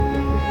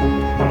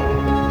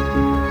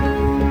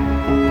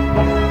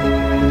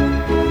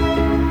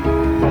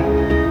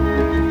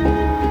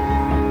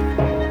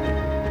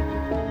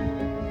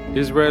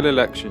Israel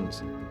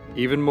elections,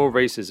 even more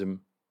racism,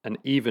 and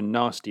even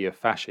nastier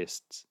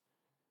fascists.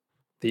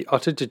 The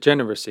utter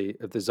degeneracy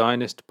of the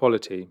Zionist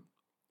polity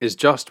is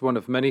just one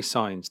of many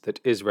signs that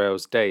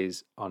Israel's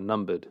days are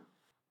numbered.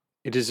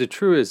 It is a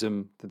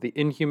truism that the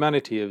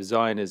inhumanity of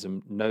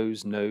Zionism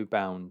knows no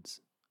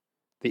bounds.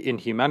 The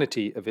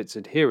inhumanity of its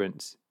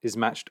adherents is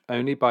matched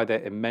only by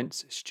their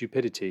immense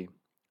stupidity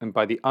and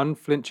by the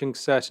unflinching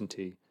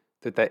certainty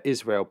that their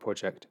Israel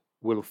project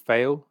will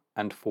fail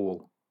and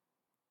fall.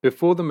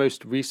 Before the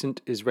most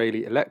recent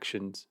Israeli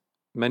elections,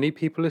 many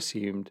people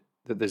assumed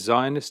that the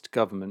Zionist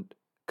government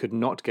could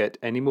not get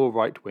any more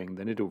right-wing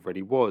than it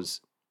already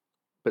was.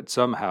 But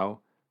somehow,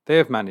 they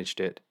have managed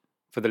it,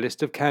 for the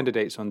list of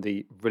candidates on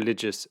the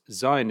religious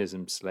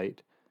Zionism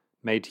slate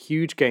made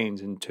huge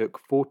gains and took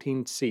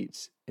 14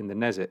 seats in the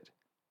Knesset.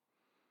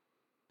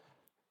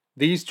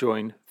 These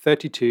join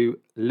 32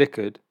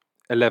 Likud,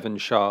 11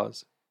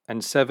 Shas,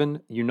 and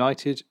 7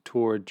 United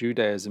Torah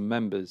Judaism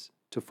members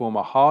to form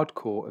a hard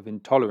core of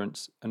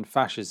intolerance and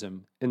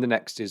fascism in the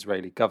next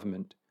Israeli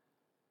government.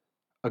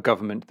 A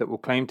government that will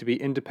claim to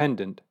be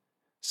independent,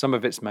 some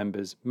of its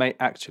members may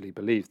actually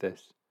believe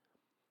this,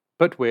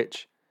 but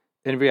which,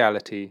 in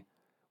reality,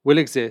 will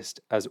exist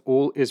as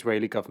all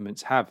Israeli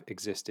governments have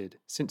existed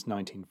since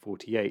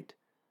 1948,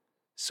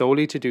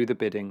 solely to do the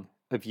bidding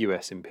of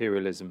US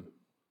imperialism.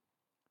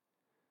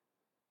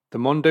 The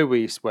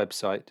Mondoise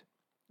website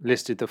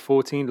listed the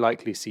 14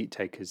 likely seat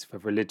takers for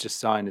religious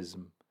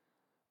Zionism,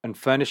 and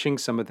furnishing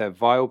some of their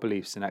vile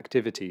beliefs and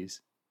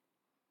activities.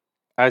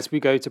 As we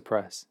go to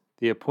press,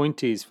 the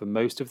appointees for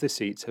most of the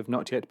seats have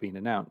not yet been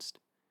announced,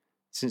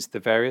 since the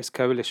various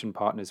coalition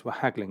partners were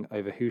haggling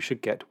over who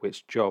should get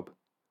which job.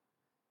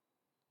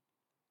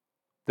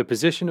 The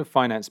position of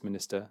finance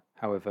minister,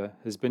 however,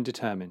 has been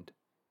determined.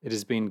 It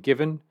has been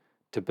given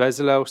to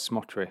Bezalel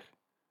Smotrich.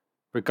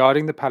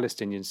 Regarding the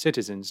Palestinian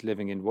citizens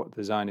living in what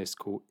the Zionists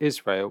call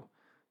Israel,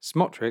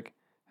 Smotrich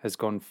has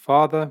gone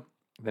farther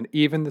than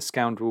even the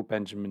scoundrel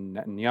Benjamin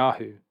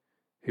Netanyahu,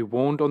 who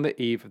warned on the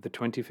eve of the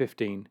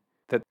 2015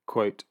 that,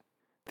 quote,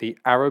 the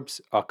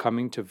Arabs are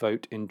coming to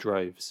vote in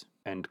droves,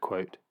 end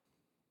quote.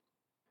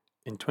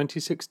 In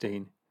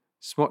 2016,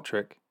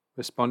 Smotrich,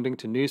 responding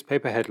to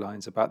newspaper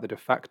headlines about the de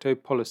facto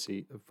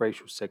policy of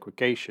racial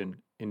segregation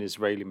in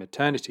Israeli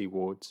maternity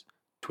wards,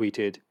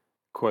 tweeted,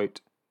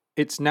 quote,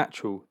 it's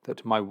natural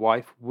that my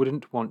wife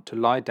wouldn't want to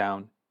lie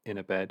down in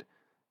a bed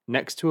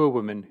next to a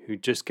woman who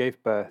just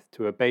gave birth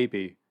to a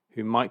baby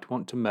who might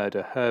want to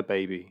murder her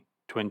baby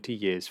 20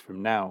 years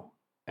from now,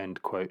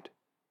 end quote.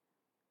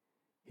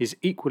 His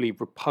equally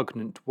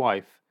repugnant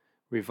wife,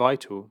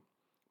 Revital,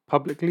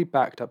 publicly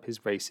backed up his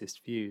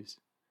racist views.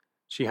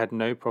 She had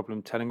no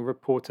problem telling a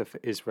reporter for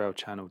Israel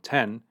Channel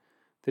 10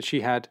 that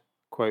she had,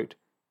 quote,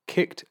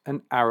 kicked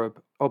an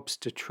Arab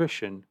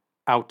obstetrician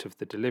out of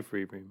the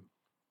delivery room.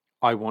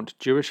 I want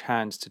Jewish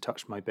hands to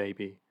touch my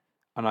baby,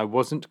 and I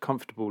wasn't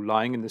comfortable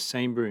lying in the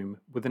same room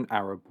with an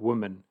Arab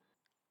woman,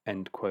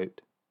 end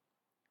quote.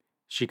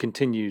 She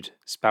continued,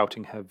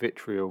 spouting her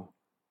vitriol,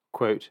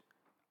 quote,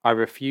 I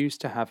refuse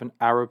to have an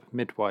Arab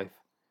midwife,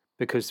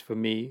 because for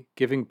me,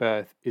 giving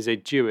birth is a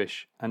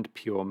Jewish and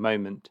pure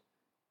moment,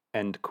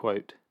 end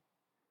quote.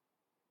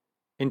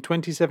 In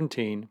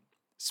 2017,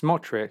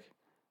 Smotrich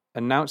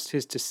announced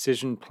his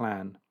decision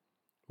plan,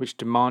 which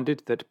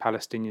demanded that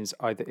Palestinians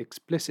either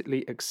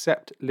explicitly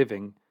accept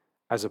living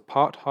as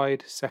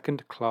apartheid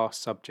second-class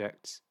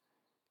subjects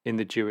in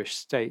the Jewish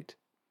state,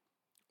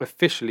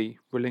 officially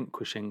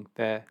relinquishing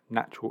their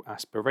natural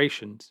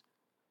aspirations,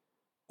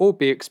 or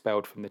be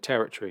expelled from the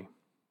territory.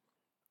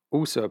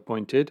 Also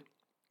appointed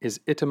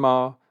is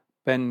Itamar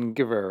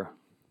Ben-Gvir,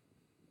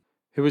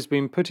 who has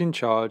been put in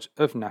charge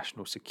of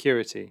national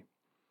security.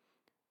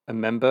 A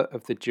member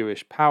of the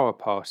Jewish Power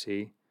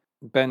Party,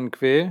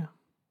 Ben-Gvir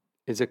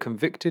is a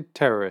convicted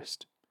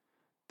terrorist,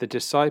 the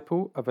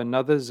disciple of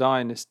another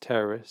Zionist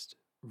terrorist,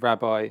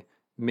 Rabbi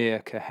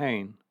Meir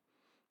Kahane,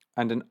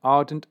 and an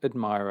ardent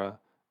admirer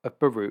of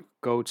Baruch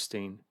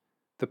Goldstein,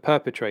 the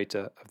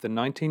perpetrator of the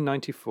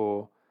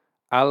 1994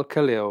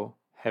 Al-Khalil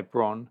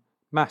Hebron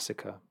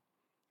massacre,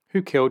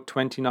 who killed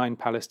 29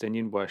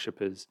 Palestinian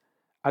worshippers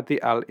at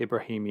the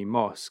Al-Ibrahimi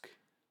Mosque.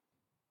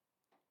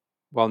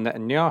 While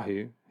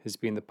Netanyahu has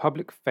been the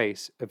public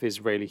face of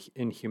Israeli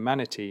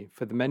inhumanity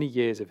for the many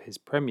years of his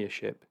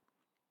premiership,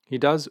 he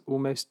does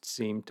almost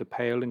seem to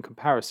pale in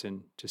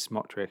comparison to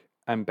Smotrich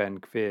and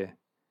Ben-Gvir.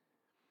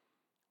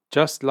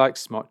 Just like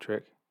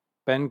Smotrich,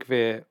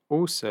 Ben-Gvir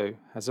also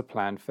has a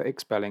plan for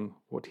expelling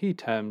what he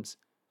terms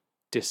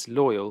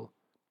disloyal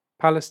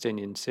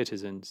Palestinian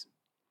citizens.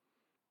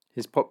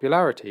 His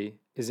popularity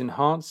is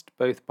enhanced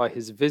both by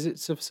his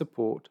visits of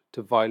support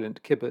to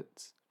violent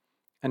kibbutz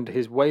and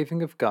his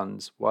waving of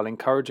guns while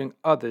encouraging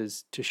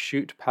others to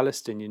shoot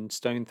Palestinian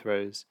stone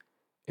throws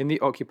in the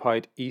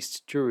occupied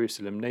East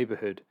Jerusalem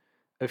neighborhood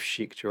of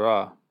Sheikh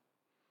Jarrah.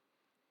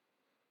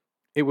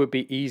 It would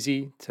be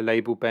easy to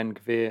label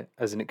Ben-Gvir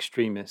as an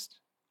extremist,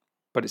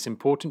 but it's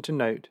important to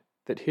note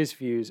that his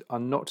views are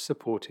not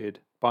supported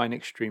by an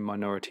extreme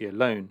minority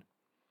alone.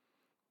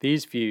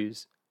 These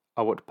views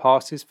are what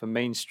passes for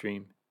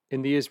mainstream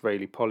in the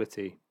Israeli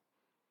polity.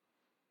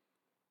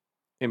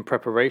 In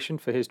preparation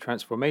for his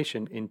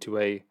transformation into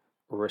a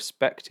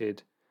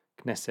respected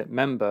Knesset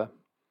member,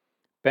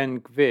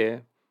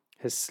 Ben-Gvir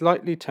has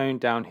slightly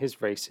toned down his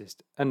racist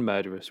and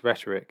murderous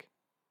rhetoric.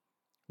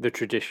 The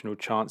traditional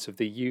chants of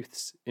the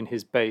youths in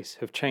his base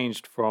have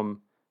changed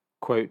from,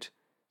 quote,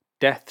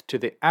 death to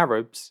the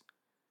Arabs,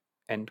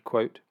 end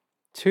quote,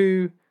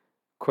 to,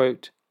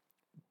 quote,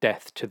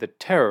 death to the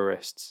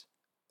terrorists,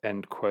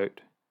 end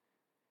quote.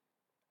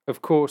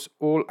 Of course,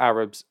 all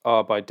Arabs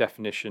are by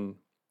definition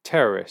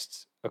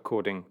terrorists,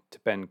 according to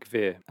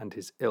Ben-Gvir and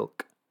his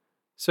ilk,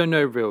 so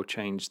no real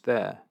change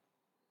there.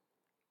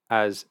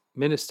 As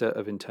Minister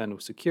of Internal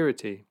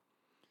Security,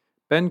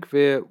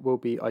 Ben-Gvir will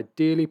be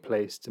ideally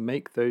placed to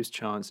make those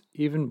chants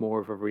even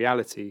more of a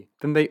reality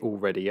than they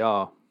already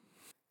are.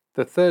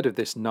 The third of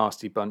this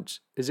nasty bunch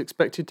is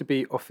expected to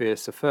be Ophir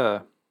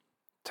Sefer,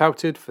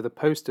 touted for the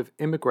post of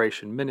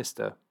Immigration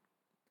Minister.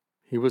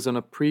 He was on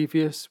a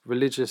previous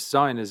religious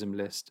Zionism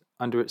list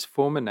under its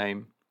former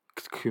name,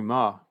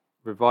 Tkumah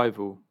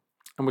Revival,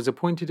 and was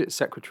appointed its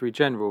Secretary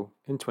General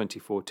in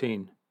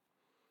 2014.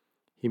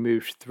 He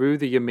moved through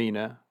the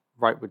Yamina,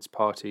 rightwards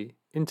party,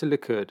 into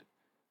Likud,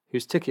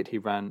 whose ticket he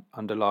ran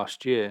under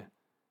last year,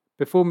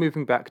 before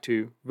moving back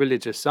to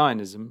religious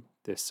Zionism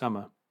this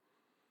summer.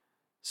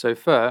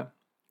 Sofer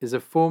is a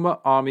former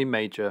army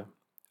major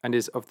and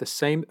is of the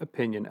same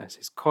opinion as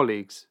his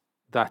colleagues,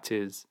 that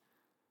is,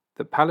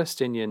 that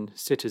Palestinian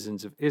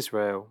citizens of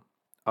Israel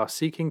are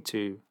seeking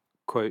to,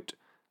 quote,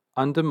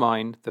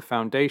 undermine the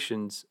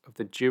foundations of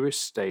the Jewish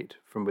state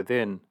from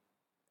within,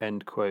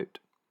 end quote.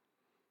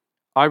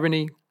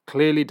 Irony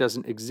clearly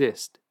doesn't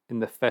exist in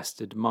the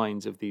festered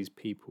minds of these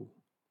people.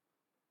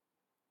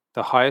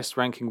 The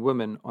highest-ranking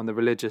woman on the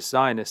religious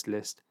Zionist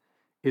list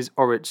is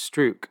Orit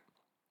Struk,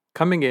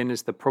 coming in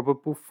as the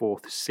probable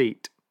fourth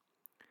seat.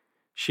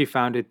 She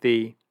founded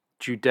the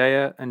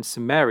Judea and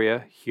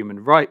Samaria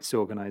Human Rights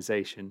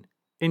Organization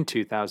in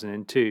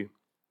 2002,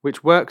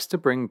 which works to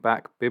bring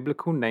back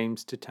biblical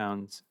names to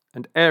towns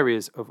and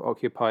areas of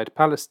occupied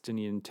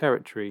Palestinian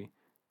territory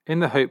in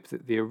the hope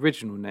that the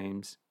original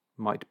names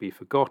might be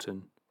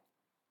forgotten.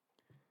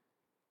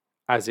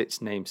 As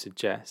its name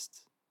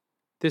suggests,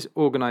 this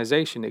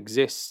organization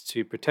exists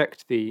to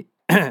protect the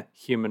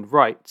human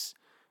rights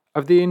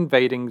of the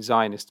invading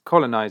Zionist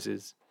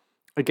colonizers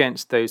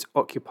against those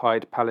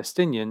occupied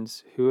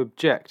Palestinians who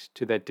object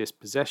to their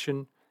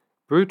dispossession,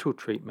 brutal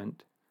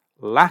treatment,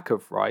 lack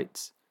of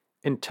rights,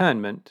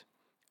 internment,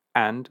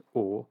 and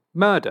or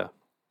murder.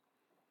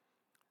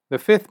 The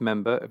fifth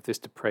member of this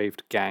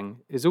depraved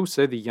gang is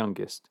also the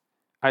youngest,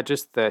 at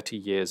just 30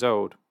 years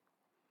old.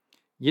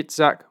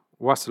 Yitzhak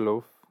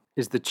Wassilov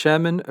is the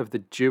chairman of the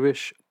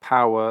Jewish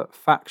Power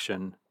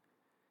faction.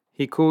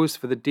 He calls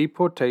for the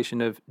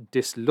deportation of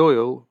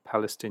disloyal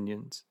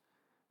Palestinians,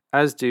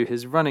 as do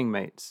his running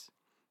mates,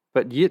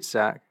 but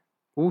Yitzhak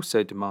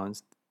also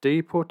demands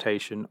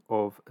deportation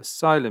of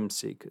asylum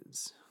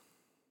seekers.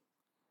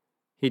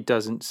 He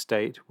doesn't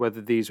state whether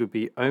these would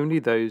be only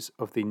those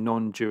of the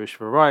non-Jewish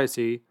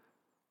variety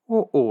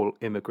or all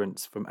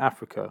immigrants from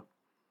Africa.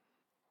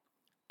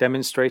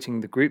 Demonstrating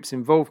the group's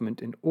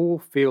involvement in all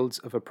fields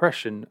of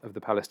oppression of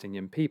the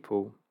Palestinian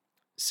people,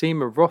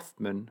 Seymour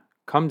Rothman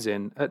comes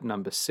in at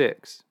number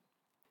 6.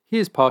 He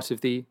is part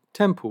of the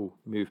Temple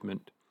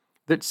movement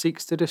that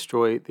seeks to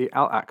destroy the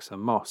Al-Aqsa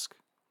Mosque.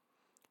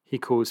 He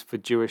calls for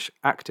Jewish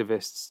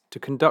activists to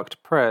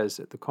conduct prayers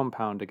at the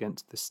compound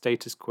against the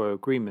status quo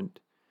agreement,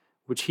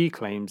 which he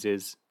claims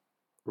is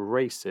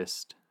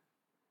racist.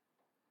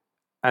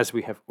 As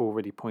we have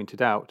already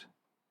pointed out,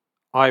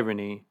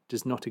 irony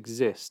does not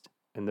exist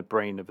in the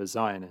brain of a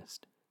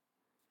Zionist.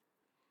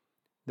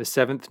 The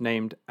seventh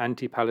named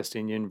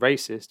anti-Palestinian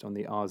racist on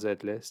the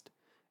RZ list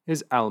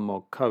is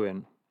Almog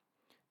Cohen.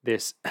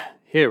 This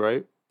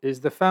hero is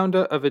the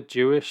founder of a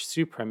Jewish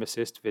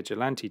supremacist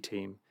vigilante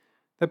team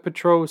that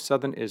patrols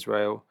southern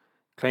Israel,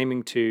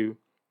 claiming to,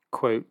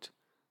 quote,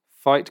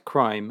 fight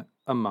crime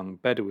among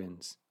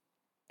Bedouins,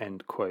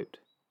 end quote.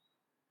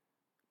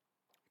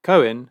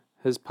 Cohen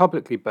has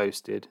publicly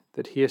boasted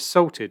that he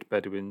assaulted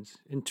Bedouins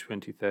in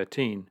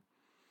 2013,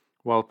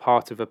 while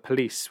part of a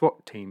police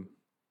SWAT team.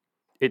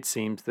 It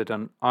seems that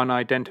an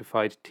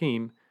unidentified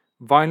team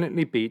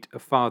violently beat a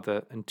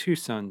father and 2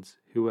 sons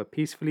who were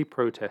peacefully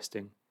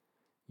protesting,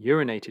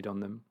 urinated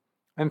on them,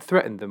 and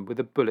threatened them with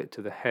a bullet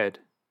to the head.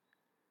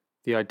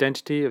 The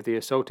identity of the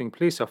assaulting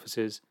police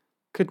officers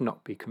could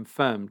not be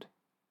confirmed,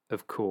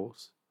 of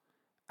course,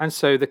 and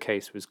so the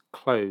case was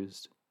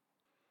closed.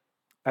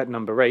 At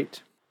number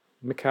 8,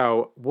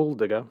 Mikhail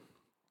Waldiger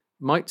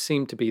might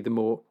seem to be the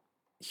more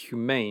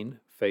humane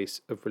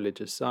face of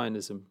religious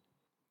Zionism.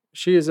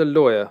 She is a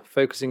lawyer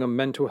focusing on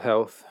mental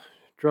health,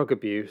 drug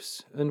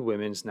abuse, and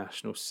women's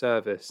national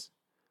service.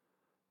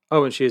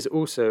 Oh, and she is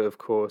also, of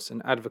course,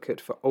 an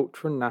advocate for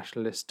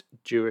ultra-nationalist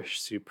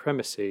Jewish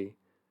supremacy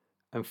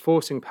and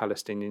forcing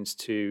Palestinians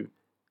to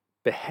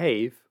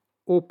behave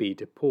or be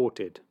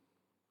deported.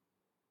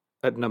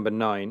 At number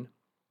 9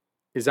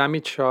 is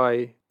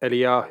Amichai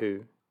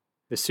Eliyahu,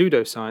 The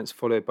pseudoscience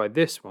followed by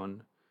this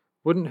one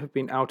wouldn't have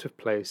been out of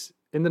place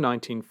in the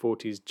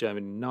 1940s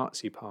German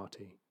Nazi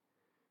Party.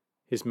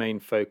 His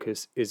main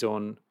focus is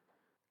on,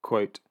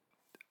 quote,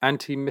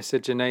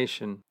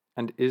 anti-miscegenation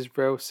and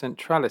Israel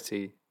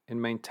centrality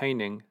in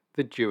maintaining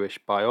the Jewish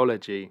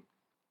biology,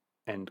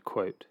 end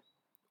quote.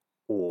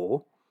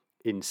 Or,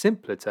 in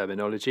simpler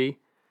terminology,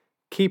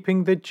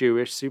 keeping the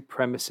Jewish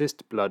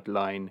supremacist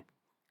bloodline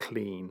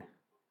clean.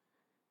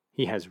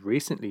 He has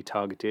recently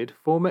targeted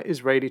former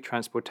Israeli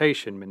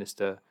Transportation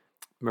Minister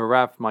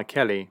Merav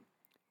Michaeli,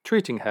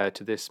 treating her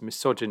to this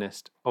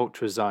misogynist,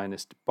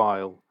 ultra-Zionist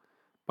bile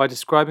by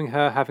describing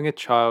her having a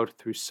child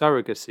through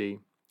surrogacy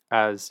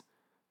as,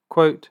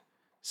 quote,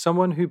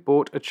 someone who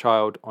bought a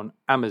child on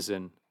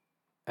Amazon,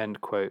 end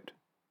quote,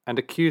 and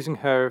accusing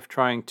her of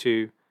trying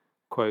to,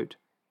 quote,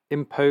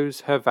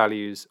 impose her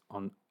values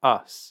on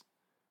us,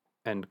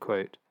 end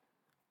quote.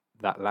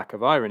 That lack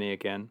of irony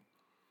again.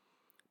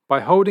 By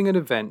holding an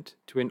event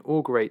to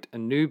inaugurate a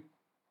new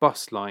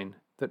bus line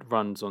that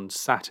runs on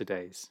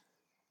Saturdays.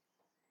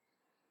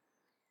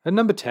 At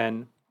number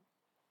 10,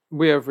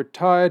 we have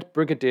retired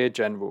Brigadier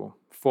General,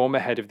 former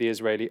head of the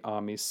Israeli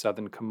Army's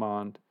Southern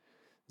Command,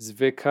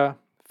 Zvika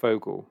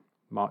Fogel,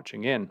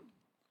 marching in.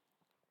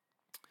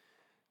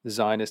 The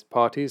Zionist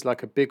parties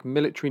like a big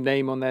military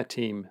name on their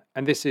team,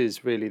 and this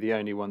is really the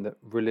only one that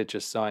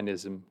religious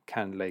Zionism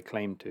can lay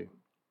claim to.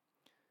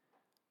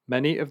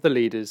 Many of the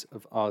leaders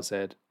of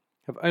RZ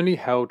have only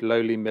held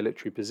lowly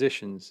military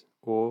positions,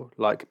 or,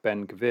 like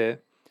Ben Gvir,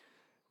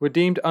 were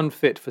deemed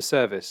unfit for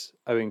service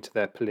owing to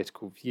their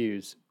political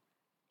views.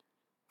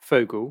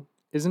 Fogel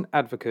is an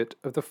advocate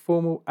of the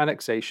formal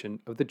annexation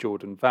of the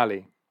Jordan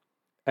Valley,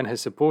 and has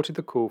supported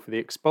the call for the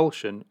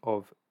expulsion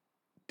of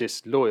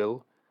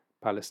disloyal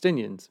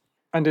Palestinians,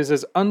 and is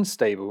as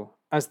unstable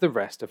as the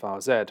rest of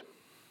RZ.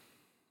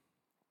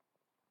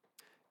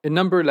 In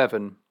number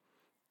 11,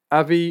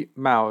 Avi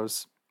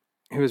Maoz,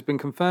 who has been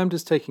confirmed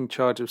as taking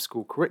charge of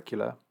school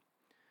curricula,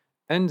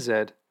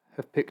 NZ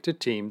have picked a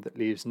team that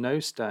leaves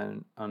no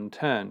stone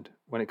unturned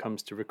when it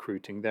comes to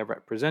recruiting their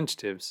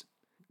representatives.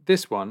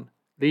 This one,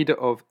 leader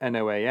of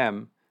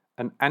NOAM,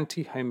 an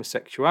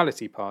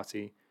anti-homosexuality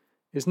party,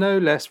 is no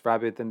less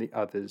rabid than the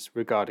others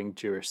regarding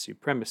Jewish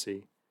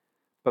supremacy,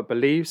 but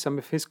believes some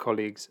of his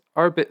colleagues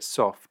are a bit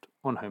soft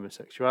on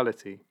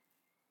homosexuality.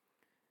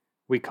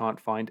 We can't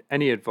find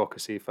any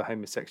advocacy for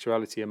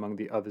homosexuality among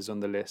the others on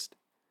the list,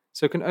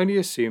 so can only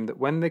assume that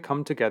when they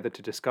come together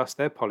to discuss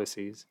their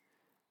policies,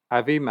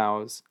 Avi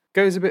Maoz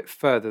goes a bit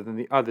further than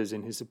the others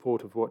in his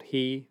support of what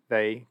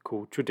they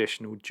call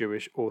traditional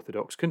Jewish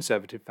Orthodox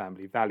conservative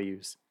family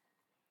values.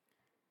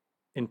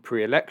 In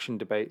pre-election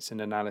debates and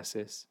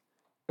analysis,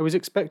 it was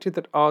expected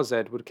that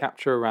RZ would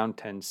capture around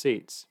 10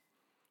 seats,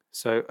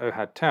 so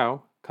Ohad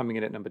Tau, coming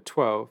in at number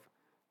 12,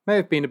 may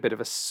have been a bit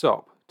of a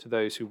sop to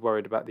those who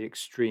worried about the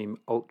extreme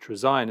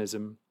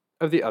ultra-Zionism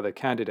of the other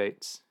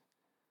candidates.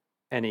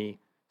 Any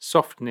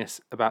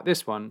softness about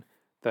this one,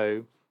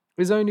 though,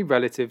 is only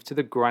relative to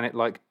the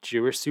granite-like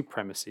Jewish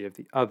supremacy of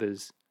the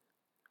others.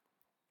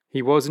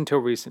 He was until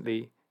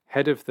recently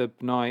head of the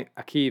Bnai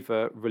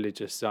Akiva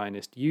religious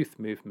Zionist youth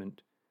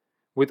movement,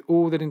 with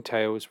all that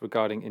entails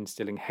regarding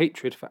instilling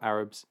hatred for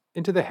Arabs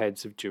into the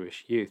heads of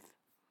Jewish youth.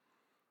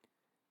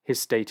 His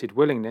stated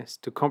willingness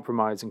to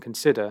compromise and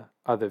consider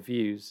other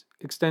views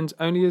extends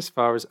only as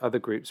far as other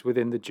groups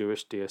within the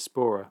Jewish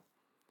diaspora,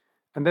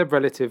 and their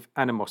relative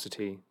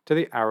animosity to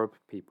the Arab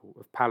people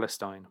of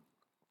Palestine.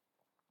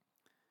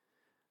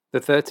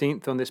 The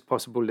 13th on this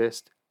possible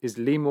list is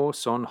Limor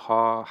Son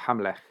Har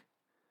Hamlech,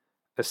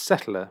 a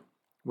settler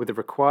with a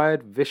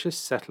required vicious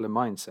settler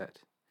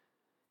mindset.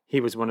 He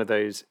was one of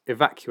those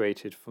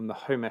evacuated from the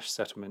Homesh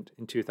settlement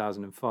in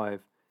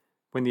 2005,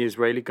 when the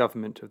Israeli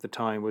government of the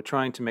time were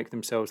trying to make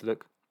themselves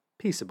look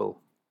peaceable.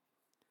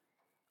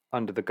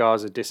 Under the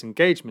Gaza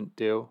disengagement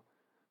deal,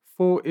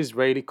 4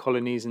 Israeli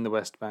colonies in the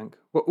West Bank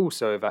were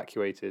also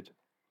evacuated.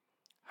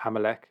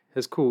 Hamelech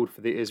has called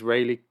for the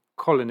Israeli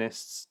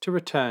colonists to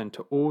return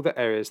to all the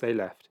areas they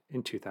left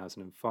in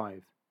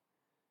 2005.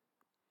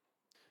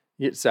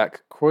 Yitzhak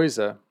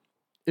Kreuzer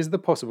is the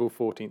possible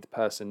 14th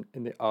person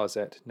in the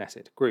RZ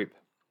Knesset group,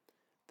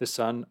 the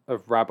son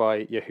of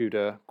Rabbi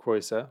Yehuda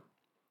Kreuzer,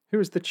 who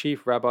is the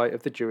chief rabbi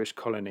of the Jewish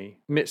colony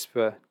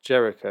Mitzvah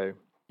Jericho.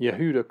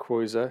 Yehuda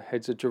Kreuzer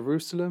heads a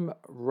Jerusalem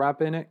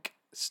rabbinic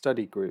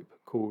study group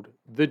called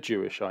The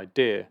Jewish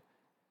Idea,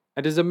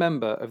 and is a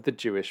member of the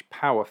Jewish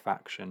Power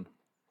faction.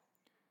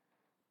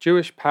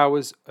 Jewish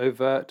Power's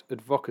overt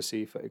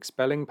advocacy for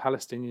expelling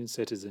Palestinian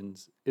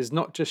citizens is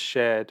not just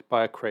shared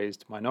by a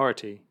crazed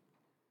minority.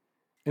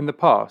 In the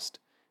past,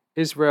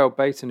 Israel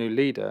Beitenu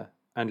leader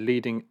and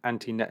leading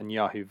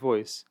anti-Netanyahu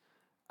voice,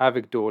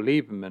 Avigdor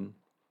Lieberman,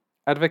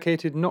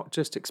 advocated not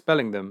just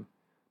expelling them,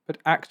 but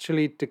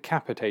actually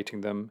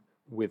decapitating them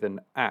with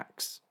an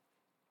axe.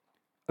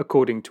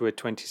 According to a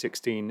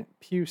 2016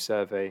 Pew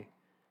survey,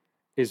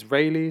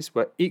 Israelis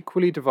were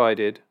equally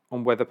divided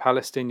on whether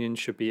Palestinians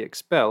should be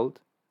expelled,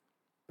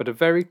 but a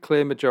very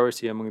clear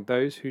majority among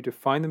those who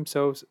define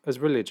themselves as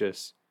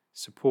religious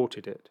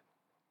supported it.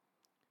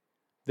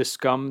 The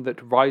scum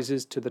that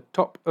rises to the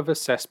top of a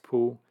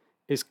cesspool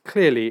is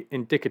clearly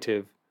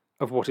indicative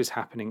of what is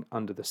happening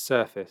under the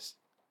surface.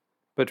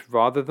 But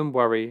rather than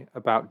worry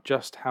about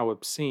just how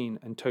obscene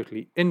and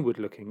totally inward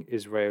looking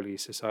Israeli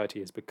society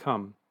has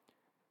become,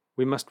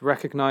 we must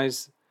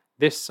recognize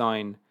this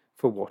sign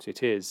for what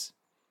it is: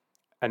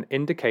 an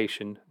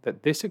indication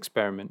that this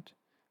experiment,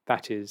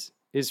 that is,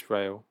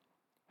 Israel,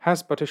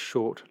 has but a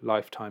short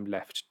lifetime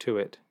left to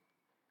it.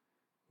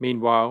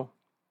 Meanwhile,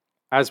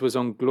 as was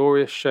on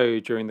glorious show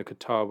during the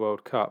Qatar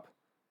World Cup,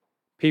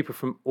 people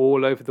from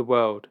all over the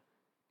world,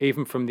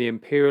 even from the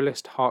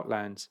imperialist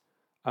heartlands,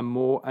 are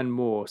more and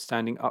more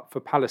standing up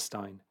for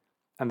Palestine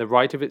and the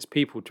right of its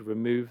people to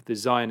remove the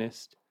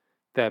Zionist,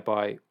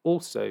 thereby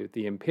also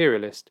the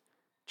imperialist,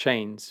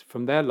 chains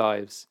from their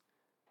lives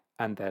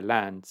and their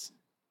lands.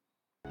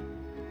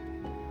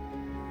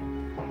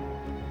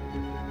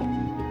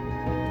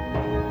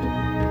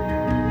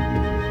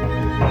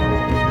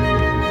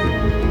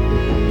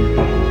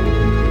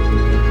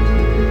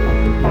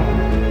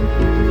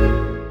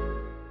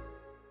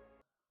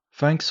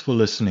 Thanks for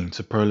listening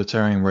to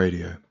Proletarian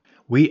Radio.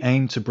 We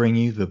aim to bring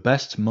you the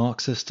best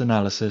Marxist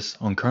analysis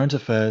on current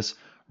affairs,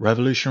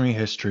 revolutionary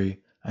history,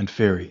 and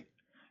theory.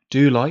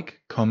 Do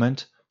like,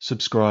 comment,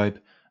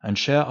 subscribe, and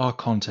share our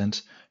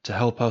content to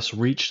help us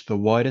reach the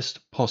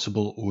widest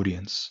possible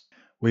audience.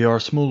 We are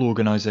a small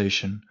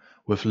organization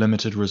with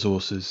limited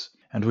resources,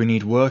 and we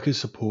need workers'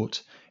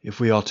 support if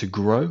we are to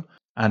grow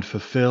and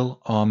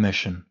fulfill our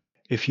mission.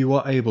 If you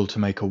are able to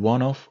make a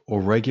one-off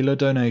or regular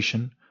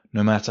donation,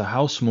 no matter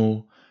how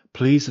small,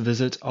 please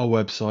visit our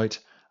website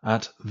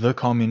at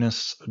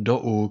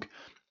thecommunists.org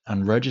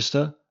and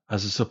register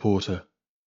as a supporter.